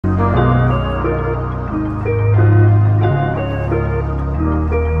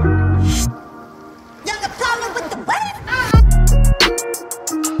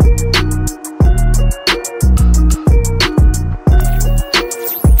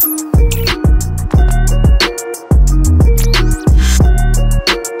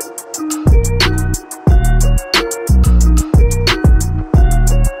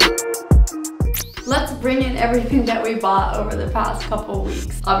past couple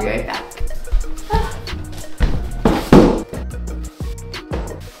weeks. I'll be right back.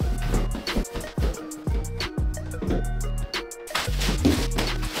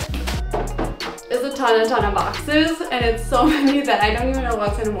 There's a ton of boxes, and it's so many that I don't even know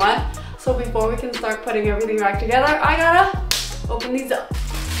what's in what. So before we can start putting everything back together, I gotta open these up.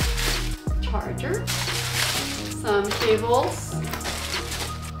 Charger, some cables,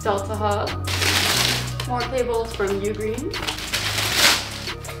 Delta hub, more cables from Ugreen.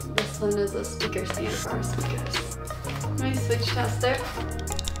 This one is a speaker stand for our speakers. My switch tester.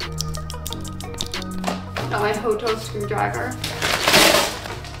 Got my Hoto screwdriver.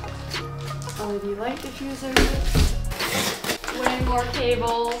 LED light diffuser. Way more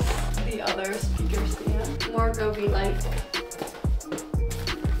cables. The other speaker stand. More Gobi light.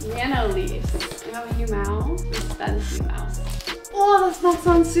 Nano leaves. We have a new mouse. This Ben's new mouse. Oh, this box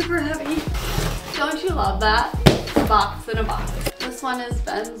sounds super heavy. Don't you love that? A box in a box. This one is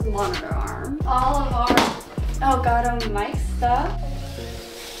Ben's monitor arm. All of our Elgato mic stuff.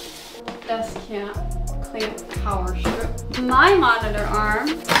 Desk clamp, power strip. My monitor arm.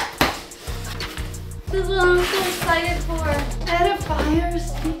 This is what I'm so excited for. Edifier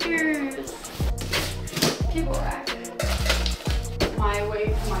speakers. Cable rack. My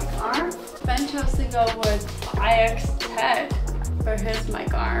wave mic arm. Ben chose to go with IX Tech for his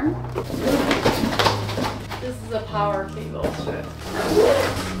mic arm. This is a power cable strip.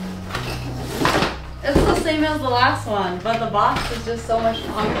 It's the same as the last one, but the box is just so much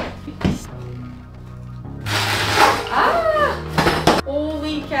longer. Ah!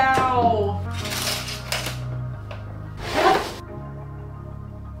 Holy cow!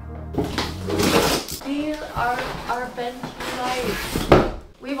 These are our Benji lights.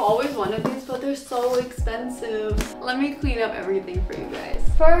 We've always wanted these, but they're so expensive. Let me clean up everything for you guys.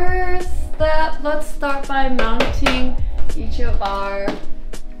 First step, let's start by mounting each of our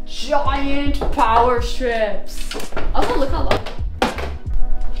giant power strips. Also, look how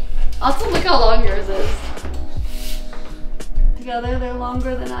long yours is. Together, they're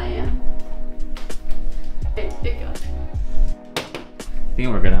longer than I am. Okay, big go. I think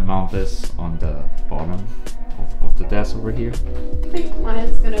we're gonna mount this on the bottom of the desk over here. I think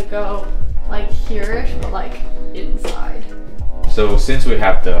mine's gonna go like here-ish, but like inside. So since we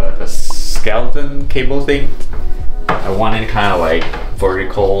have the skeleton cable thing, I want it kind of like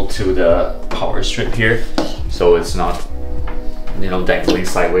vertical to the power strip here, so it's not, you know, dangling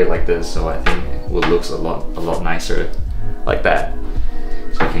sideways like this. So I think it will look a lot nicer like that.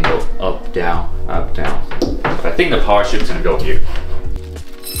 So it can go up, down, up, down. But I think the power strip's gonna go here.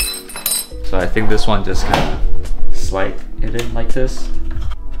 So I think this one just kind of slide it in like this.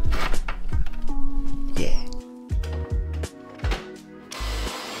 Yeah.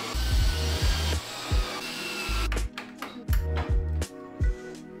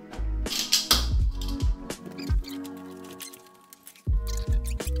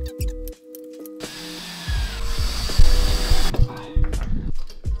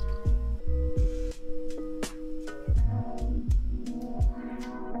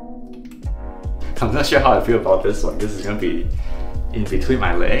 I'm not sure how I feel about this one. This is gonna be in between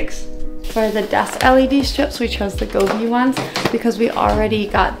my legs. For the desk LED strips, we chose the Gobi ones because we already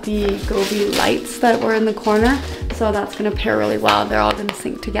got the Gobi lights that were in the corner. So that's gonna pair really well. They're all gonna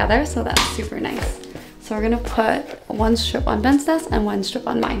sync together, so that's super nice. So we're gonna put one strip on Ben's desk and one strip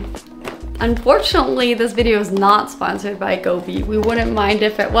on mine. Unfortunately, this video is not sponsored by Gobi. We wouldn't mind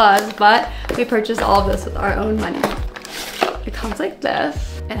if it was, but we purchased all of this with our own money. It comes like this.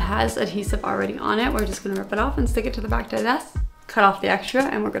 It has adhesive already on it. We're just gonna rip it off and stick it to the back of the desk, cut off the extra,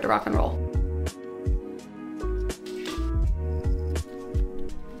 and we're good to rock and roll.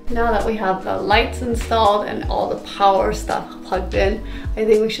 Now that we have the lights installed and all the power stuff plugged in, I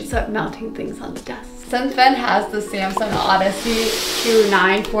think we should start mounting things on the desk. Since Ben has the Samsung Odyssey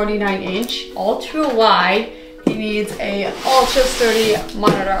Q9 49-inch ultra wide, he needs a ultra sturdy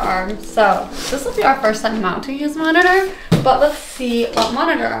monitor arm. So this will be our first time mounting his monitor, but let's see what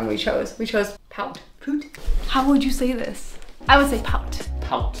monitor arm we chose. We chose Pout. Pout? How would you say this? I would say Pout.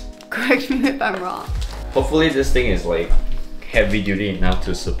 Pout. Correct me if I'm wrong. Hopefully this thing is like heavy duty enough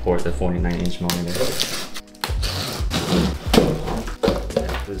to support the 49-inch monitor.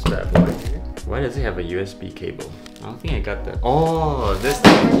 This bad boy. Why does it have a USB cable? I don't think I got that. Oh, this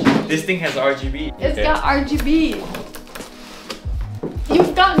thing has RGB. It's got RGB.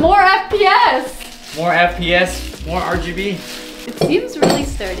 You've got more FPS. More FPS, more RGB. It seems really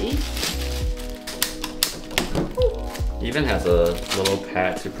sturdy. Even has a little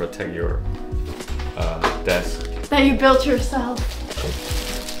pad to protect your desk. That you built yourself.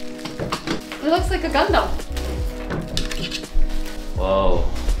 It looks like a Gundam. Whoa,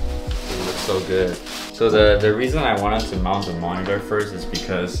 it looks so good. So the reason I wanted to mount the monitor first is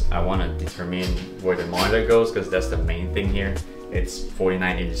because I want to determine where the monitor goes, because that's the main thing here. It's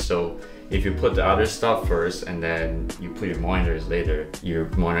 49 inches, so if you put the other stuff first and then you put your monitors later, your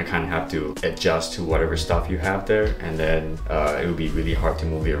monitor kind of have to adjust to whatever stuff you have there, and then it would be really hard to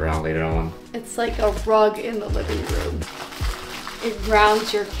move it around later on. It's like a rug in the living room. It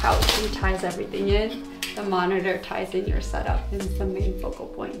grounds your couch and ties everything in. The monitor ties in your setup and it's the main focal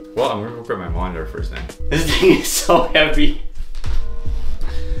point. Well, I'm gonna look at my monitor first then. This thing is so heavy.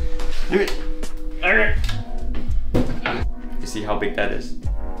 You see how big that is?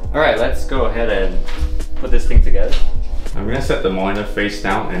 Alright, let's go ahead and put this thing together. I'm gonna set the monitor face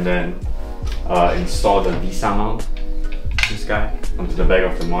down and then install the Visa mount, this guy, onto the back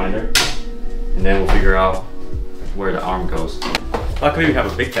of the monitor. And then we'll figure out where the arm goes. Luckily we have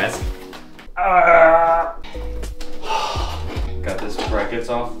a big desk. Got this brackets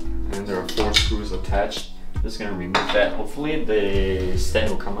off and there are 4 screws attached. Just gonna remove that. Hopefully the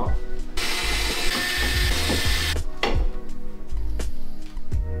stand will come out.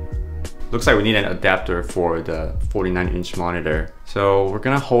 Looks like we need an adapter for the 49-inch monitor. So we're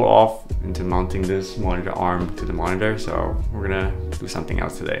gonna hold off into mounting this monitor arm to the monitor. So we're gonna do something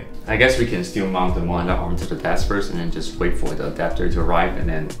else today. I guess we can still mount the monitor arm to the desk first and then just wait for the adapter to arrive and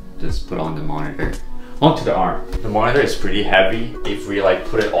then just put on the monitor onto the arm. The monitor is pretty heavy. If we like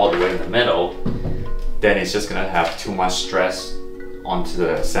put it all the way in the middle, then it's just gonna have too much stress onto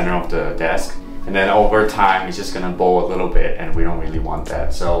the center of the desk. And then over time, it's just gonna bow a little bit and we don't really want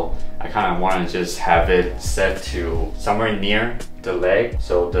that. So I kind of want to just have it set to somewhere near the leg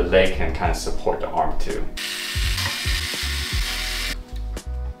so the leg can kind of support the arm too.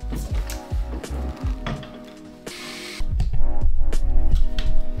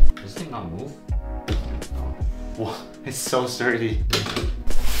 Does this thing not move? Oh. Whoa, it's so sturdy.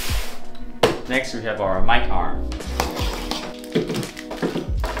 Next we have our mic arm.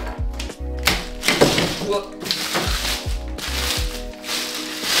 Whoa.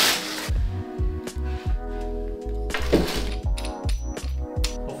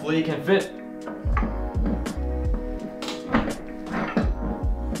 Hopefully it can fit.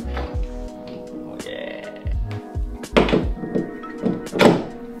 Oh yeah.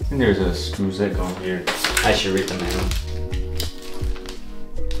 I think there's a screw set on here. I should read the manual.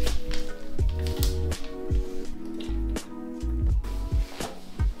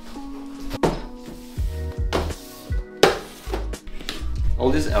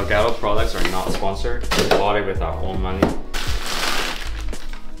 All these Elgato products are not sponsored. We bought it with our own money.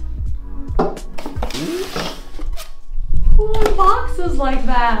 Who unboxes like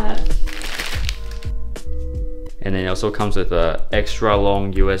that? And then it also comes with a extra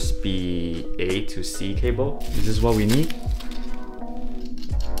long USB A to C cable. This is what we need.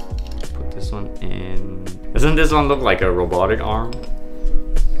 Put this one in. Doesn't this one look like a robotic arm?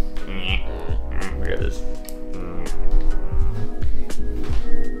 Look at this.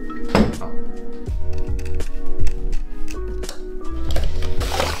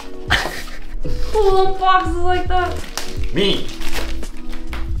 Who unboxes like that? Me!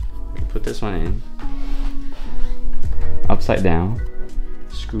 Put this one in. Upside down.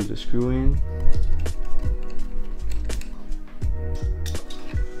 Screw the screw in.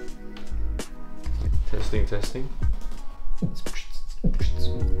 Testing, testing.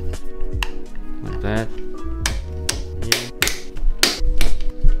 Like that. Yeah.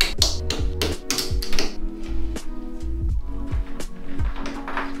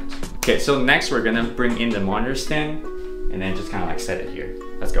 Okay, so next we're gonna bring in the monitor stand and then just kind of like set it here.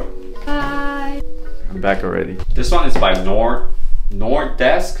 Let's go. Bye. I'm back already. This one is by Nordic.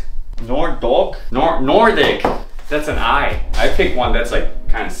 That's an I. I picked one that's like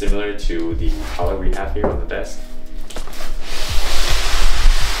kind of similar to the color we have here on the desk.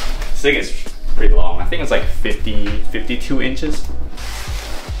 This thing is pretty long. I think it's like 52 inches.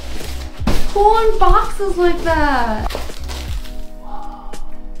 Who unboxes like that?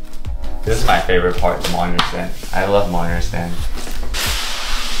 This is my favorite part, the monitor stand. I love monitor stand.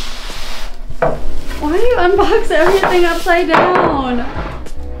 Why do you unbox everything upside down?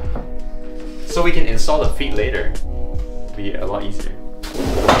 So we can install the feet later. It'll be a lot easier.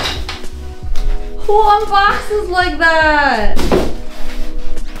 Who unboxes like that?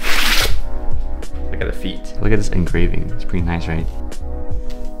 Look at the feet. Look at this engraving. It's pretty nice, right?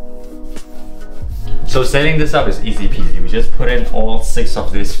 So setting this up is easy peasy. We just put in all 6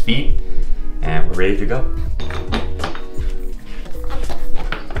 of these feet and we're ready to go.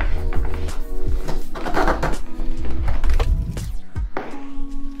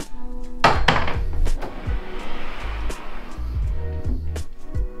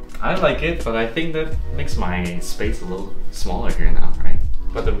 I like it, but I think that makes my space a little smaller here now, right?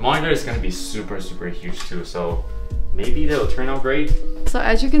 But the monitor is gonna be super huge too, so maybe that'll turn out great. So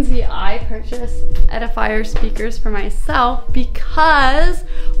as you can see, I purchased edifier speakers for myself because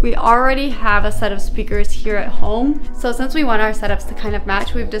we already have a set of speakers here at home. So since we want our setups to kind of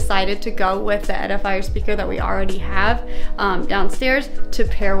match, we've decided to go with the edifier speaker that we already have downstairs to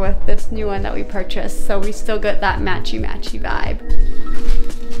pair with this new one that we purchased. So we still get that matchy-matchy vibe.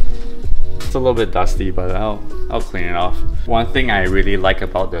 It's a little bit dusty, but I'll clean it off. One thing I really like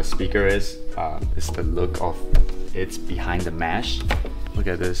about the speaker is the look of it's behind the mesh. Look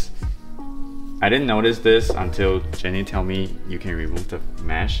at this. I didn't notice this until Jenny told me you can remove the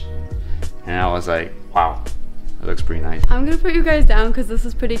mesh, and I was like, wow, it looks pretty nice. I'm gonna put you guys down because this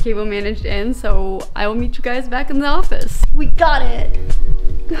is pretty cable managed in, so I will meet you guys back in the office. We got it.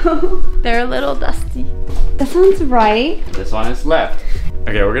 They're a little dusty. That sounds right. This one is left.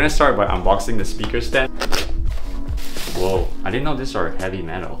 Okay, we're gonna start by unboxing the speaker stand. Whoa, I didn't know these are heavy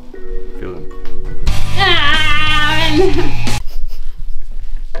metal. Feel them.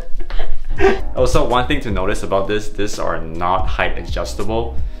 Also, one thing to notice about these are not height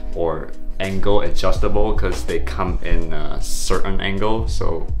adjustable or angle adjustable because they come in a certain angle.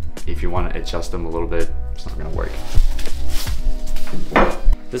 So if you want to adjust them a little bit, it's not gonna work.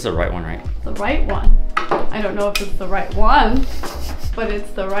 This is the right one, right? The right one. I don't know if it's the right one, but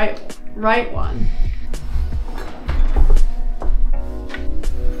it's the right one.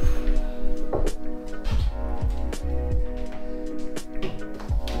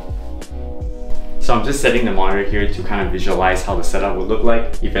 So I'm just setting the monitor here to kind of visualize how the setup would look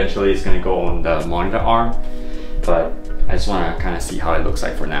like. Eventually it's going to go on the monitor arm, but I just want to kind of see how it looks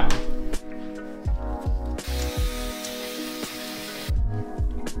like for now.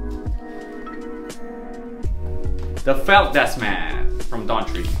 The felt desk man from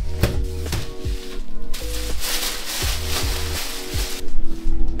Dawntree.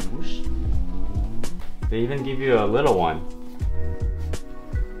 They even give you a little one.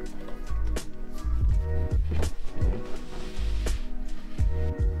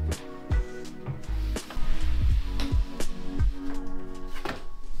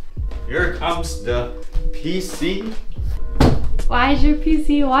 Here comes the PC. Why is your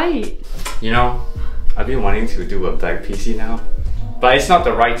PC white? You know, I've been wanting to do a black PC now, but it's not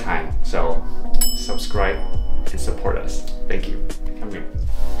the right time, so subscribe and support us. Thank you. Come here.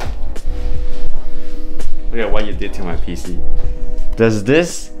 Look at what you did to my PC. Does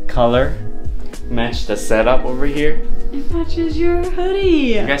this color match the setup over here? It matches your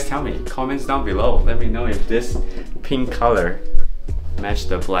hoodie. You guys tell me, comments down below. Let me know if this pink color match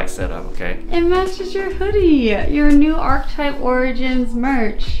the black setup, okay? It matches your hoodie. Your new Archetype Origins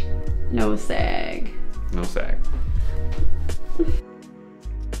merch. No sag. No sag.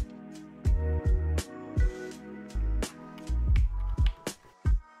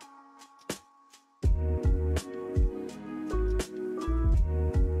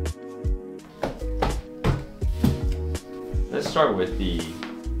 Let's start with the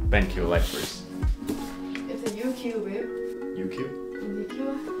BenQ light first. It's a UQ, babe. UQ?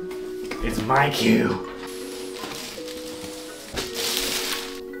 UQ? It's my cue.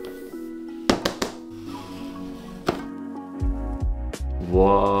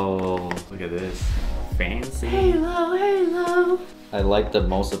 Whoa, look at this. Fancy. Halo, halo. I like the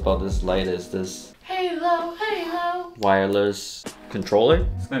most about this light is this Halo, halo. wireless controller.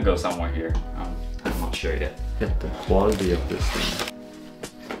 It's gonna go somewhere here. I'm not sure yet. Get the quality of this thing.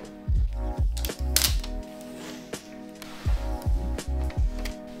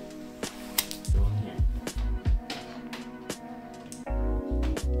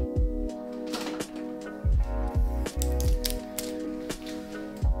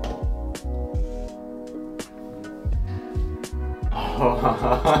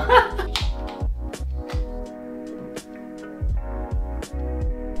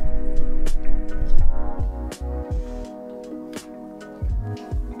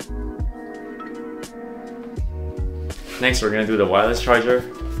 Next, we're gonna do the wireless charger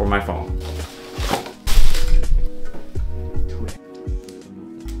for my phone.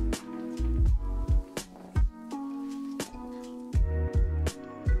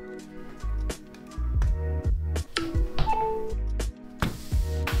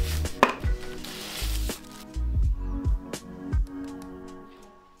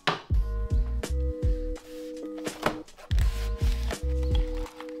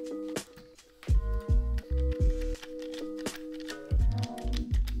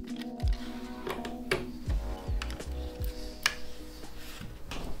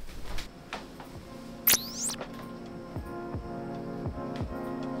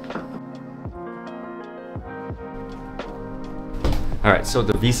 Alright, so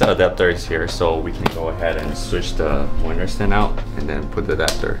the VESA adapter is here, so we can go ahead and switch the monitor stand out and then put the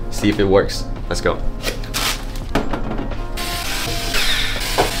adapter. See if it works. Let's go.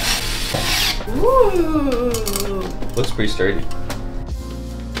 Ooh. Looks pretty sturdy.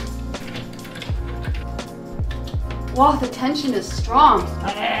 Wow, the tension is strong.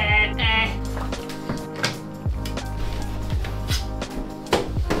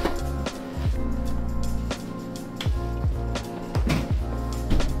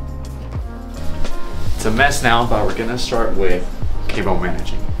 It's a mess now, but we're gonna start with cable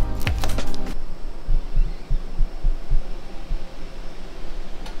managing.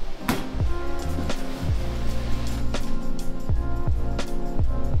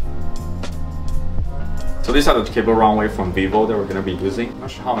 So these are the cable runway from Vivo that we're gonna be using. I'm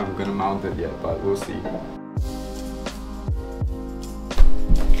not sure how I'm gonna mount it yet, but we'll see.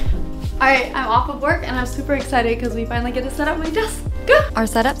 Alright, I'm off of work and I'm super excited because we finally get to set up my desk. Our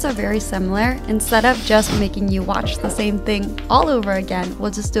setups are very similar. Instead of just making you watch the same thing all over again,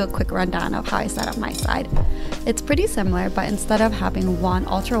 we'll just do a quick rundown of how I set up my side. It's pretty similar, but instead of having one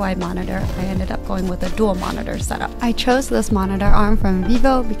ultra-wide monitor, I ended up going with a dual monitor setup. I chose this monitor arm from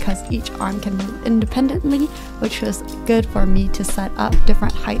Vivo because each arm can move independently, which was good for me to set up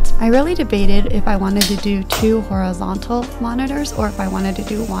different heights. I really debated if I wanted to do 2 horizontal monitors or if I wanted to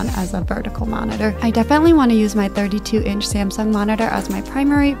do one as a vertical monitor. I definitely want to use my 32-inch Samsung monitor as my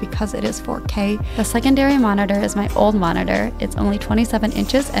primary because it is 4K. The secondary monitor is my old monitor. It's only 27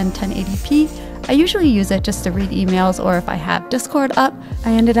 inches and 1080p. I usually use it just to read emails or if I have Discord up.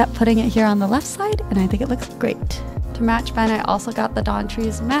 I ended up putting it here on the left side and I think it looks great. To match Ben, I also got the Dawn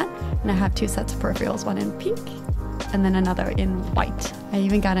Trees matte and I have 2 sets of peripherals, one in pink and then another in white. I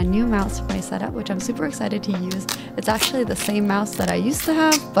even got a new mouse for my setup, which I'm super excited to use. It's actually the same mouse that I used to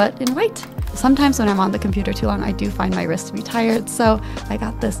have, but in white. Sometimes when I'm on the computer too long, I do find my wrist to be tired, so I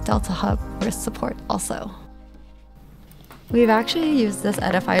got this Delta Hub wrist support also. We've actually used this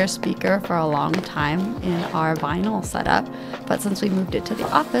Edifier speaker for a long time in our vinyl setup, but since we moved it to the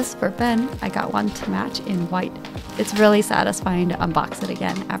office for Ben, I got one to match in white. It's really satisfying to unbox it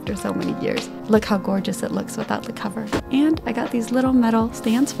again after so many years. Look how gorgeous it looks without the cover. And I got these little metal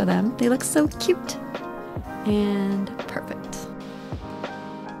stands for them. They look so cute and perfect.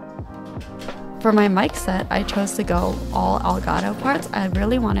 For my mic set, I chose to go all Elgato parts. I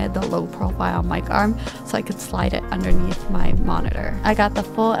really wanted the low profile mic arm so I could slide it underneath my monitor. I got the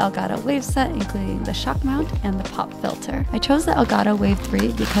full Elgato Wave set, including the shock mount and the pop filter. I chose the Elgato Wave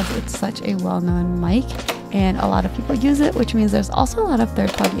 3 because it's such a well-known mic and a lot of people use it, which means there's also a lot of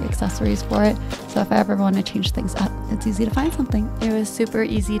third-party accessories for it. So if I ever want to change things up, it's easy to find something. It was super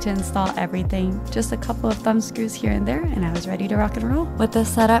easy to install everything. Just a couple of thumb screws here and there, and I was ready to rock and roll. With this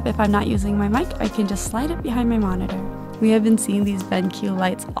setup, if I'm not using my mic, I can just slide it behind my monitor. We have been seeing these BenQ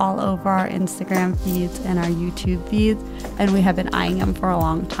lights all over our Instagram feeds and our YouTube feeds, and we have been eyeing them for a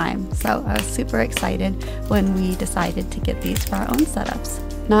long time. So I was super excited when we decided to get these for our own setups.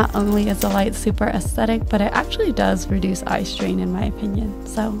 Not only is the light super aesthetic, but it actually does reduce eye strain in my opinion,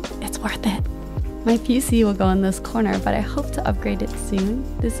 so it's worth it. My PC will go in this corner, but I hope to upgrade it soon.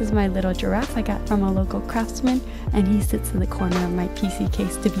 This is my little giraffe I got from a local craftsman, and he sits in the corner of my PC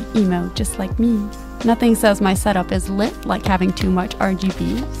case to be emo, just like me. Nothing says my setup is lit like having too much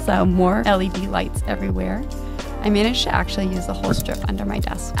RGB, so more LED lights everywhere. I managed to actually use the whole strip under my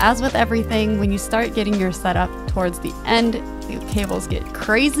desk. As with everything, when you start getting your setup towards the end, the cables get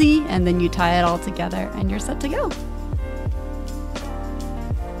crazy and then you tie it all together and you're set to go.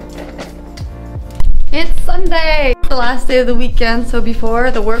 It's Sunday, the last day of the weekend, so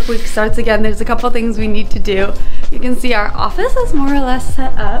before the work week starts again, there's a couple things we need to do. You can see our office is more or less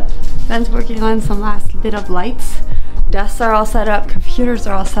set up. Ben's working on some last bit of lights. Desks are all set up, computers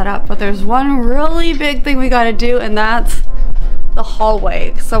are all set up, but there's one really big thing we gotta do, and that's the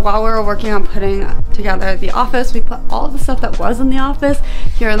hallway. So while we were working on putting together the office, we put all the stuff that was in the office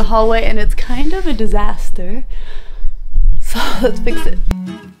here in the hallway, and it's kind of a disaster. So let's fix it.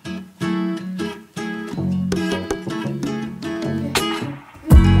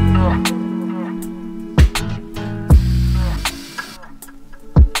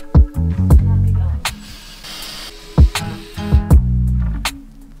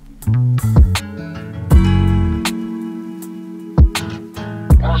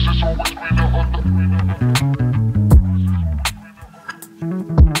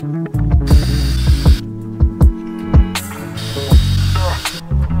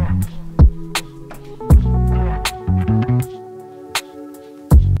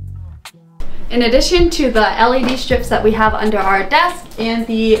 In addition to the LED strips that we have under our desk and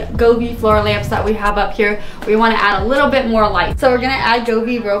the Govee floor lamps that we have up here, we want to add a little bit more light. So we're going to add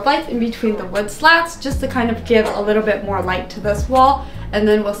Govee rope lights in between the wood slats just to kind of give a little bit more light to this wall, and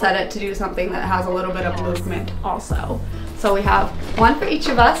then we'll set it to do something that has a little bit of movement also. So we have one for each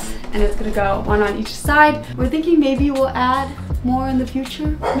of us, and it's going to go one on each side. We're thinking maybe we'll add more in the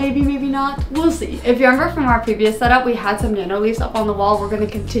future, maybe not, we'll see. If you remember from our previous setup, we had some nano leaves up on the wall. We're going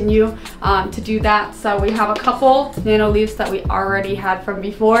to continue to do that. So we have a couple nano leaves that we already had from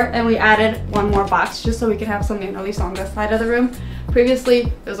before, and we added one more box just so we could have some nano leaves on this side of the room. Previously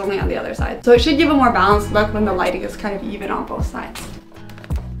it was only on the other side, so it should give a more balanced look when the lighting is kind of even on both sides.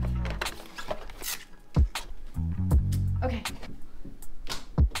 Okay,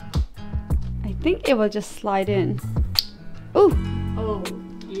 I think it will just slide in. Ooh. Oh,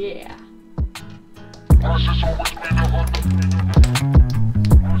 yeah.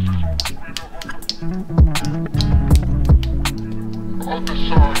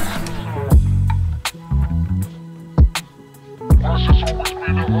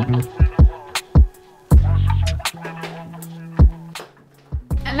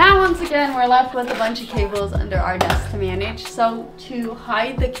 And now once again, we're left with a bunch of cables under our desk to manage. So to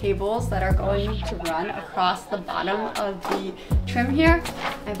hide the cables that are going to run across the bottom of the trim here,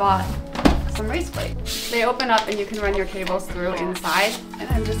 I bought some race plates. They open up and you can run your cables through inside, and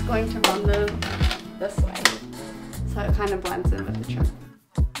I'm just going to run them this way so it kind of blends in with the trim.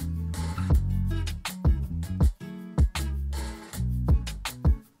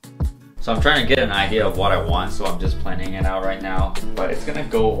 So I'm trying to get an idea of what I want, so I'm just planning it out right now. But it's gonna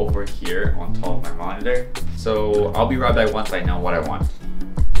go over here on top of my monitor. So I'll be right back once I know what I want.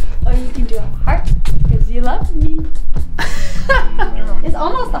 Oh, you can do a heart because you love me. It's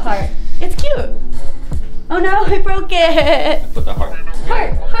almost a heart. It's cute. Oh no, I broke it. Put the heart.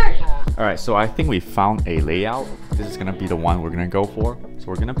 Heart. Alright, so I think we found a layout. This is gonna be the one we're gonna go for. So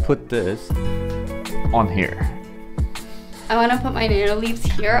we're gonna put this on here. I want to put my nano leaves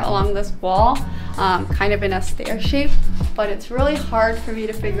here along this wall, kind of in a stair shape, but it's really hard for me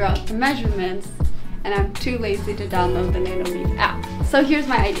to figure out the measurements, and I'm too lazy to download the nano leaf app. So here's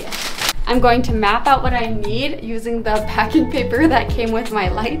my idea. I'm going to map out what I need using the packing paper that came with my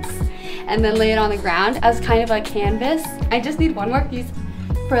lights, and then lay it on the ground as kind of a canvas. I just need one more piece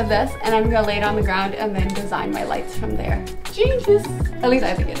for this, and I'm gonna lay it on the ground and then design my lights from there. Genius! At least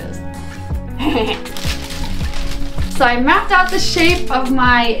I think it is. So I mapped out the shape of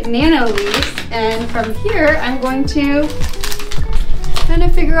my nano leaves, and from here I'm going to kind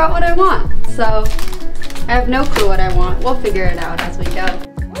of figure out what I want. So I have no clue what I want. We'll figure it out as we go.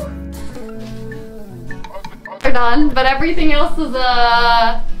 We're done, but everything else is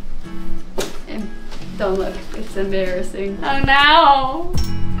don't look, it's embarrassing. Oh no!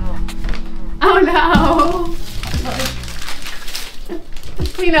 Oh no!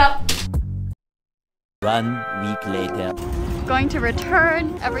 Let's clean up. 1 week later. Going to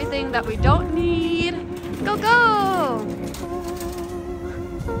return everything that we don't need. Go, go!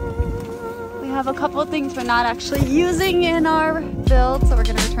 We have a couple of things we're not actually using in our build, so we're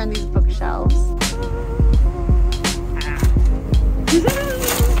gonna return these bookshelves.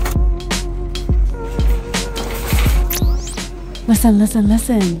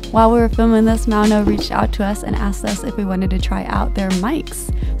 Listen. While we were filming this, Mauno reached out to us and asked us if we wanted to try out their mics.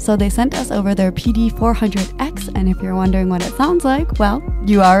 So they sent us over their PD400X, and if you're wondering what it sounds like, well,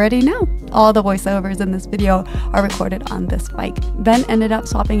 you already know. All the voiceovers in this video are recorded on this mic. Ben ended up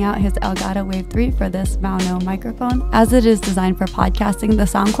swapping out his Elgato Wave 3 for this Mauno microphone. As it is designed for podcasting, the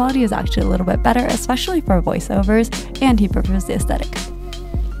sound quality is actually a little bit better, especially for voiceovers, and he prefers the aesthetic.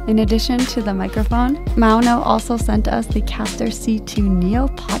 In addition to the microphone, Mauno also sent us the Caster C2 Neo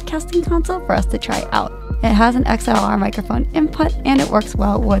podcasting console for us to try out. It has an XLR microphone input, and it works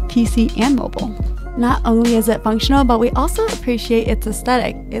well with PC and mobile. Not only is it functional, but we also appreciate its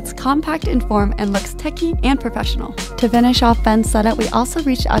aesthetic. It's compact in form and looks techy and professional. To finish off Ben's setup, we also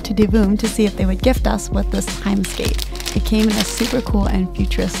reached out to Divoom to see if they would gift us with this timescape. It came in a super cool and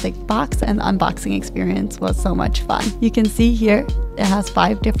futuristic box, and the unboxing experience was so much fun. You can see here, it has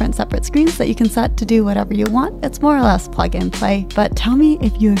 5 different separate screens that you can set to do whatever you want. It's more or less plug and play, but tell me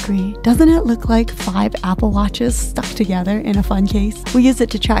if you agree. Doesn't it look like 5 Apple Watches stuck together in a fun case? We use it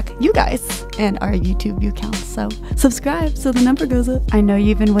to track you guys and our YouTube view counts, so subscribe so the number goes up. I know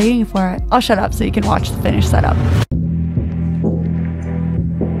you've been waiting for it. I'll shut up so you can watch the finished setup.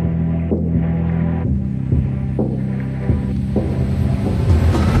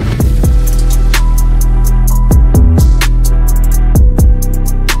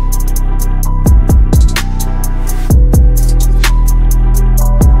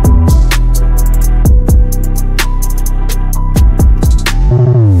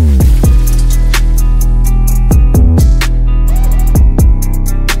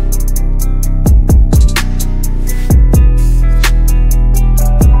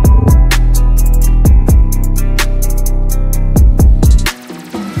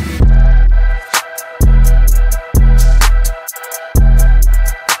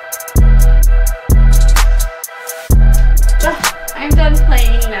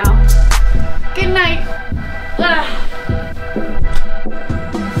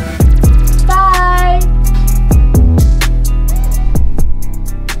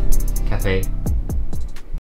 cafe.